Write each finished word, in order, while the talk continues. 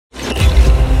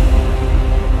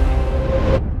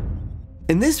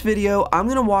In this video, I'm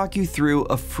going to walk you through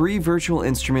a free virtual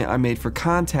instrument I made for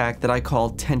Kontakt that I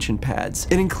call tension pads.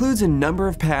 It includes a number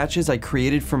of patches I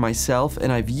created for myself, and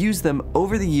I've used them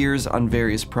over the years on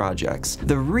various projects.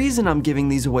 The reason I'm giving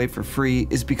these away for free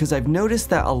is because I've noticed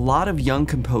that a lot of young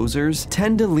composers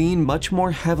tend to lean much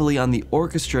more heavily on the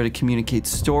orchestra to communicate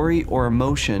story or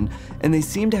emotion, and they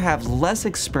seem to have less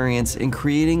experience in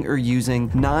creating or using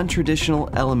non-traditional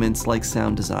elements like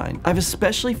sound design. I've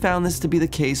especially found this to be the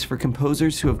case for composers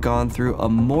who have gone through a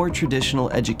more traditional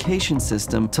education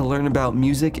system to learn about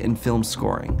music and film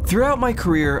scoring. Throughout my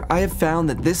career, I have found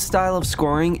that this style of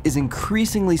scoring is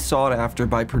increasingly sought after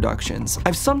by productions.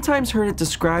 I've sometimes heard it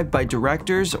described by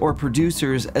directors or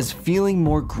producers as feeling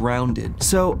more grounded.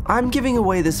 So I'm giving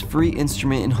away this free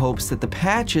instrument in hopes that the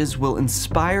patches will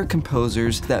inspire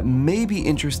composers that may be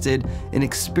interested in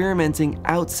experimenting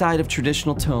outside of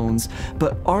traditional tones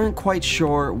but aren't quite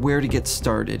sure where to get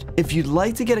started. If you'd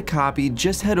like to get a copy,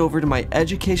 just head over to my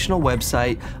educational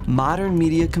website,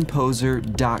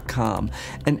 modernmediacomposer.com,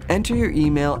 and enter your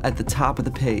email at the top of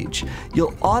the page.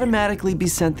 You'll automatically be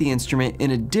sent the instrument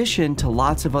in addition to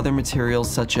lots of other materials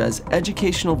such as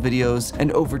educational videos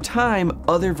and, over time,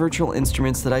 other virtual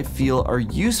instruments that I feel are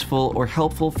useful or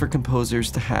helpful for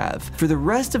composers to have. For the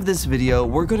rest of this video,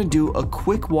 we're going to do a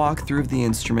quick walkthrough of the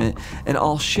instrument, and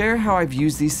I'll share how I've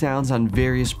used these sounds on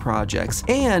various projects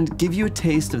and give you a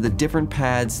taste of the different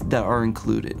pads that are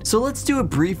included. So let's do a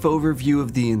brief overview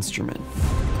of the instrument.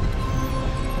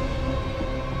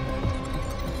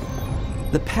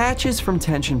 The patches from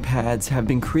tension pads have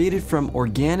been created from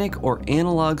organic or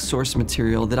analog source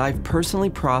material that I've personally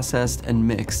processed and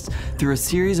mixed through a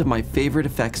series of my favorite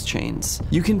effects chains.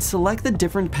 You can select the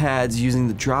different pads using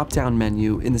the drop-down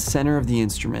menu in the center of the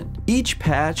instrument. Each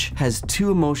patch has two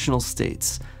emotional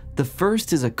states. The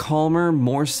first is a calmer,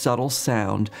 more subtle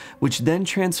sound, which then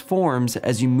transforms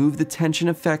as you move the tension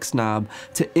effects knob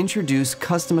to introduce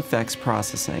custom effects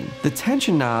processing. The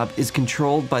tension knob is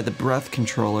controlled by the breath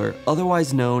controller,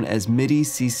 otherwise known as MIDI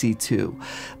CC2,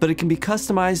 but it can be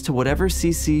customized to whatever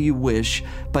CC you wish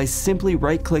by simply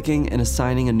right-clicking and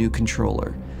assigning a new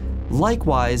controller.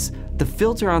 Likewise, the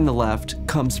filter on the left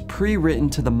comes pre-written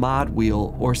to the mod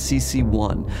wheel or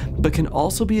CC1, but can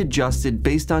also be adjusted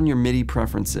based on your MIDI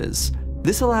preferences.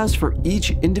 This allows for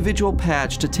each individual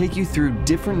patch to take you through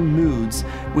different moods,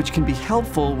 which can be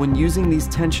helpful when using these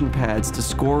tension pads to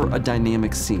score a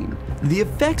dynamic scene. The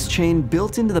effects chain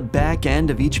built into the back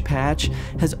end of each patch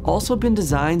has also been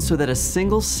designed so that a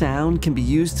single sound can be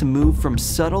used to move from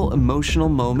subtle emotional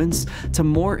moments to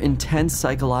more intense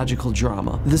psychological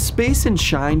drama. The space and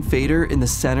shine fader in the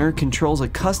center controls a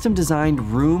custom designed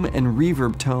room and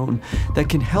reverb tone that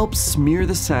can help smear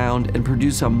the sound and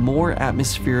produce a more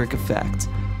atmospheric effect.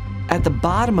 At the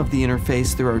bottom of the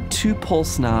interface, there are two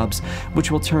pulse knobs, which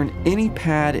will turn any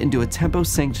pad into a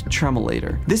tempo-synced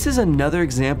tremolator. This is another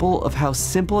example of how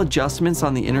simple adjustments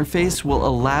on the interface will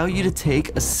allow you to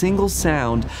take a single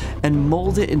sound and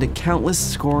mold it into countless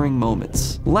scoring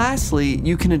moments. Lastly,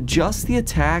 you can adjust the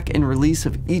attack and release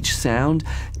of each sound,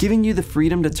 giving you the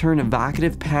freedom to turn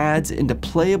evocative pads into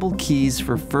playable keys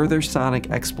for further sonic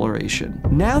exploration.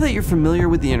 Now that you're familiar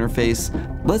with the interface,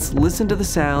 let's listen to the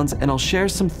sounds, and I'll share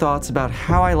some thoughts about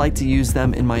how I like to use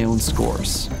them in my own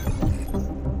scores.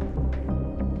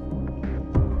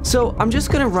 So I'm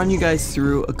just going to run you guys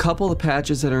through a couple of the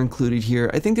patches that are included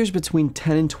here. I think there's between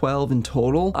 10 and 12 in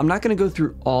total. I'm not going to go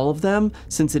through all of them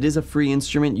since it is a free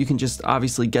instrument. You can just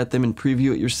obviously get them and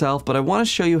preview it yourself, but I want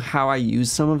to show you how I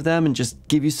use some of them and just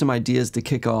give you some ideas to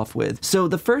kick off with. So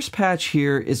the first patch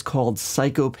here is called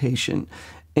Psycho Patient,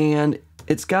 and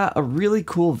it's got a really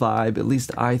cool vibe, at least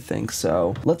I think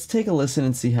so. Let's take a listen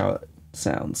and see how it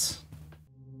sounds.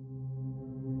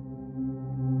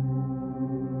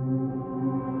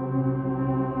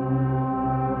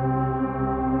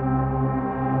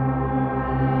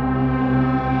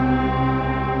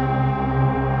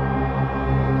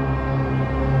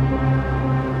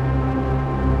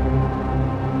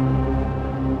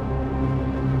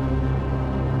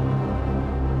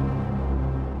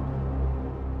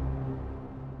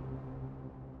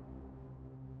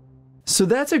 So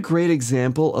that's a great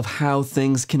example of how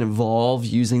things can evolve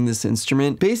using this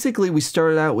instrument. Basically, we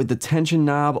started out with the tension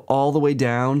knob all the way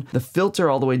down, the filter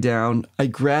all the way down. I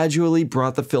gradually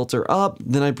brought the filter up,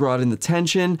 then I brought in the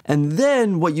tension, and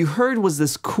then what you heard was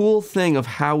this cool thing of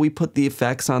how we put the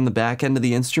effects on the back end of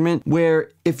the instrument,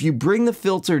 where if you bring the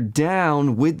filter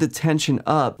down with the tension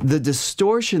up, the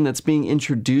distortion that's being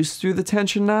introduced through the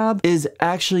tension knob is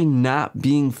actually not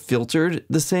being filtered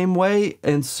the same way,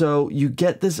 and so you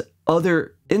get this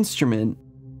other instrument.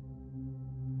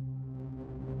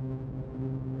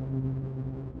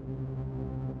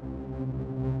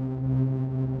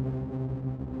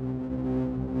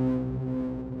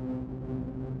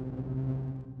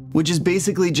 which is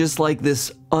basically just like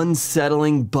this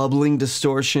unsettling, bubbling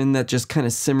distortion that just kind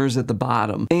of simmers at the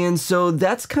bottom. And so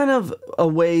that's kind of a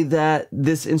way that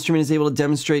this instrument is able to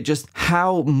demonstrate just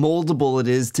how moldable it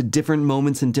is to different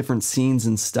moments and different scenes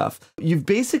and stuff. You've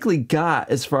basically got,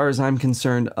 as far as I'm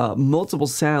concerned, multiple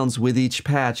sounds with each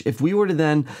patch. If we were to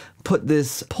then put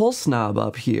this pulse knob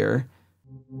up here,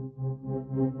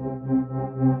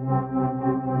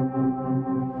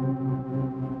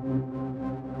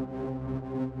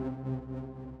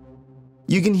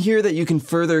 you can hear that you can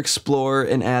further explore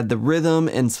and add the rhythm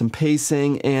and some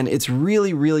pacing, and it's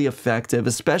really, really effective,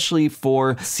 especially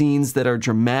for scenes that are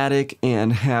dramatic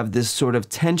and have this sort of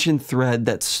tension thread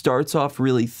that starts off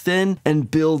really thin and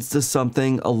builds to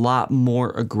something a lot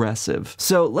more aggressive.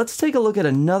 So let's take a look at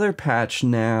another patch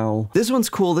now. This one's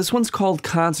cool. This one's called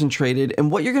Concentrated, and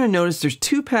what you're going to notice, there's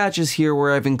two patches here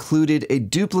where I've included a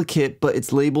duplicate, but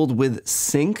it's labeled with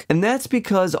sync, and that's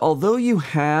because although you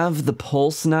have the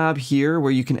pulse knob here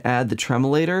where you can add the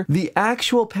tremolator, the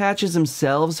actual patches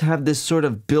themselves have this sort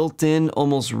of built-in,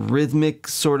 almost rhythmic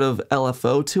sort of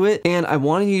LFO to it, and I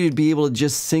wanted you to be able to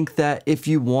just sync that if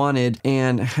you wanted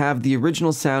and have the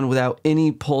original sound without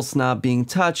any pulse knob being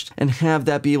touched and have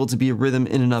that be able to be a rhythm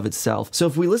in and of itself. So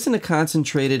if we listen to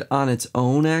Concentrated on its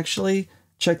own, actually,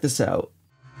 check this out.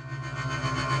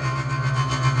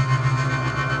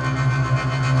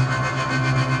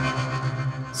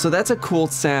 So that's a cool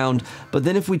sound, but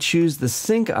then if we choose the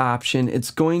sync option, it's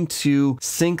going to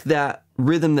sync that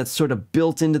rhythm that's sort of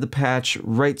built into the patch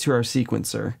right to our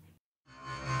sequencer.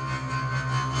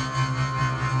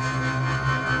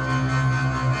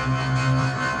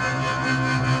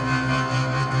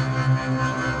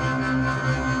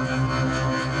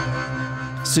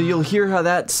 So you'll hear how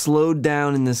that slowed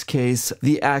down, in this case,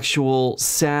 the actual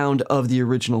sound of the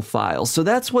original file. So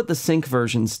that's what the sync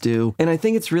versions do, and I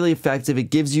think it's really effective. It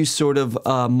gives you sort of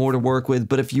more to work with,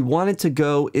 but if you wanted to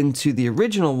go into the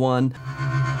original one,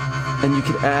 and you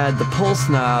could add the pulse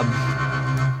knob,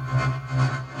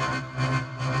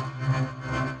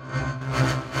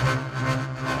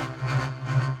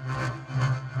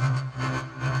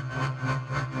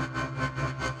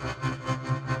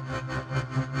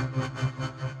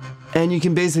 and you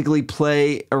can basically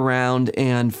play around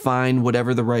and find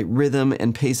whatever the right rhythm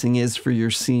and pacing is for your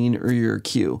scene or your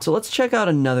cue. So let's check out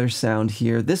another sound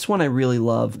here. This one I really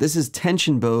love. This is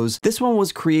tension bows. This one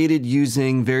was created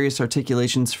using various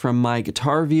articulations from my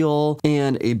guitar viol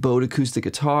and a bowed acoustic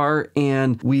guitar,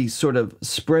 and we sort of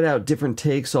spread out different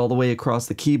takes all the way across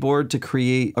the keyboard to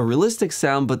create a realistic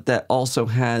sound, but that also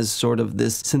has sort of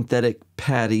this synthetic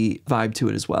paddy vibe to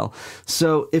it as well.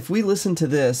 So if we listen to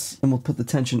this, and we'll put the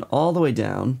tension all the way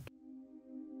down,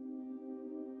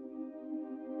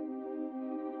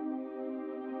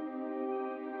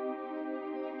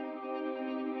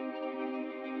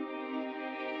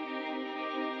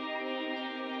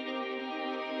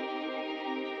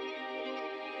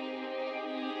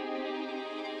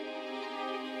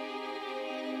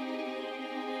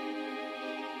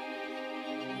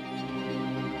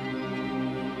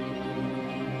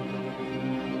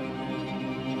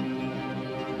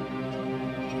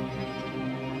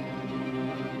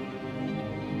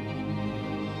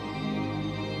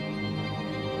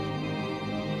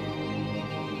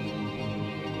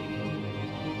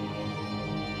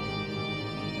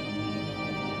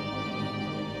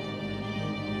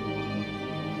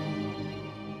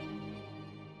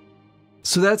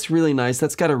 so that's really nice.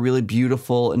 That's got a really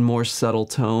beautiful and more subtle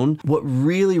tone. What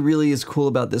really, really is cool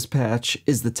about this patch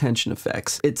is the tension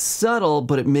effects. It's subtle,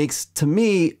 but it makes, to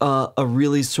me, a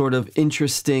really sort of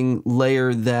interesting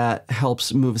layer that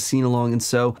helps move a scene along. And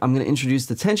so I'm going to introduce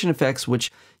the tension effects,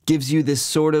 which gives you this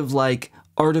sort of like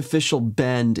artificial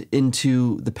bend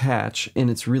into the patch, and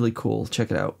it's really cool.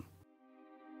 Check it out.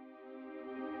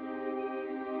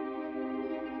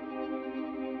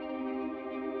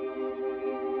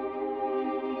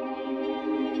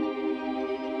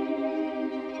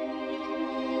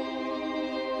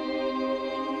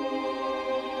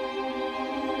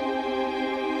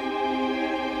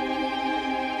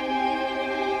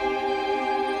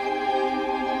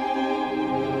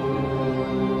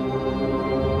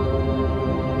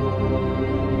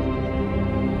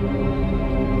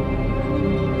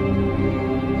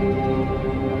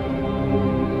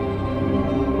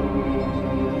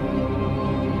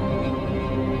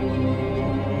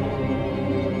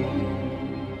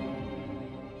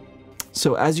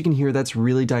 So as you can hear, that's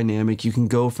really dynamic. You can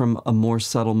go from a more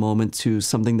subtle moment to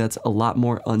something that's a lot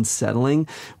more unsettling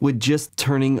with just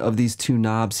turning of these two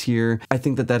knobs here. I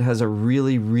think that that has a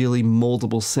really, really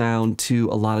moldable sound to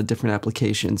a lot of different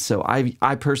applications. So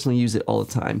I personally use it all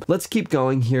the time. Let's keep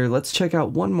going here. Let's check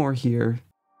out one more here.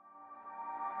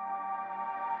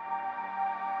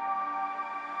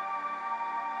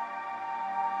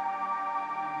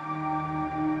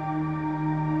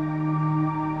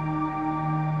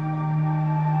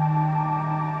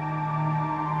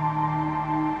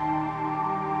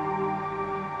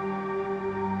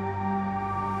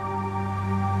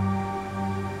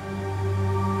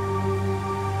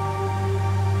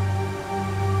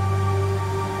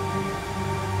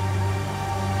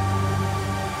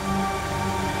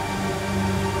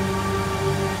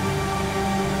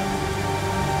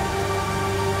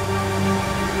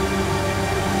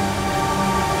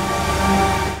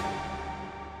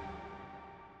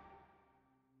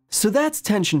 So that's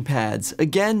tension pads.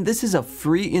 Again, this is a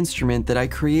free instrument that I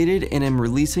created and am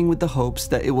releasing with the hopes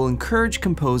that it will encourage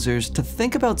composers to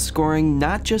think about scoring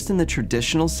not just in the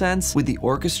traditional sense with the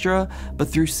orchestra, but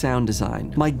through sound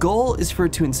design. My goal is for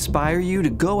it to inspire you to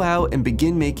go out and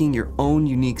begin making your own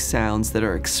unique sounds that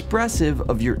are expressive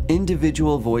of your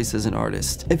individual voice as an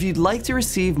artist. If you'd like to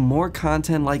receive more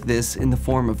content like this in the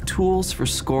form of tools for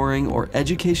scoring or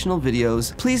educational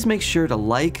videos, please make sure to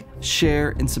like,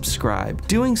 share, and subscribe.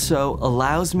 Doing so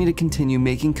allows me to continue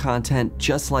making content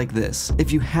just like this.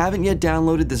 If you haven't yet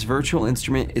downloaded this virtual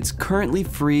instrument, it's currently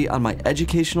free on my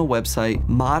educational website,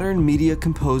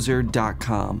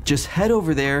 modernmediacomposer.com. Just head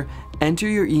over there, enter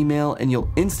your email, and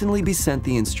you'll instantly be sent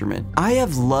the instrument. I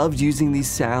have loved using these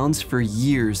sounds for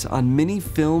years on many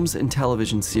films and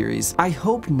television series. I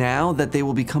hope now that they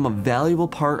will become a valuable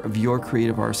part of your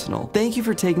creative arsenal. Thank you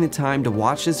for taking the time to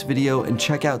watch this video and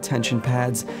check out tension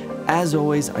pads. As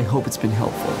always, I hope it's been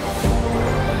helpful.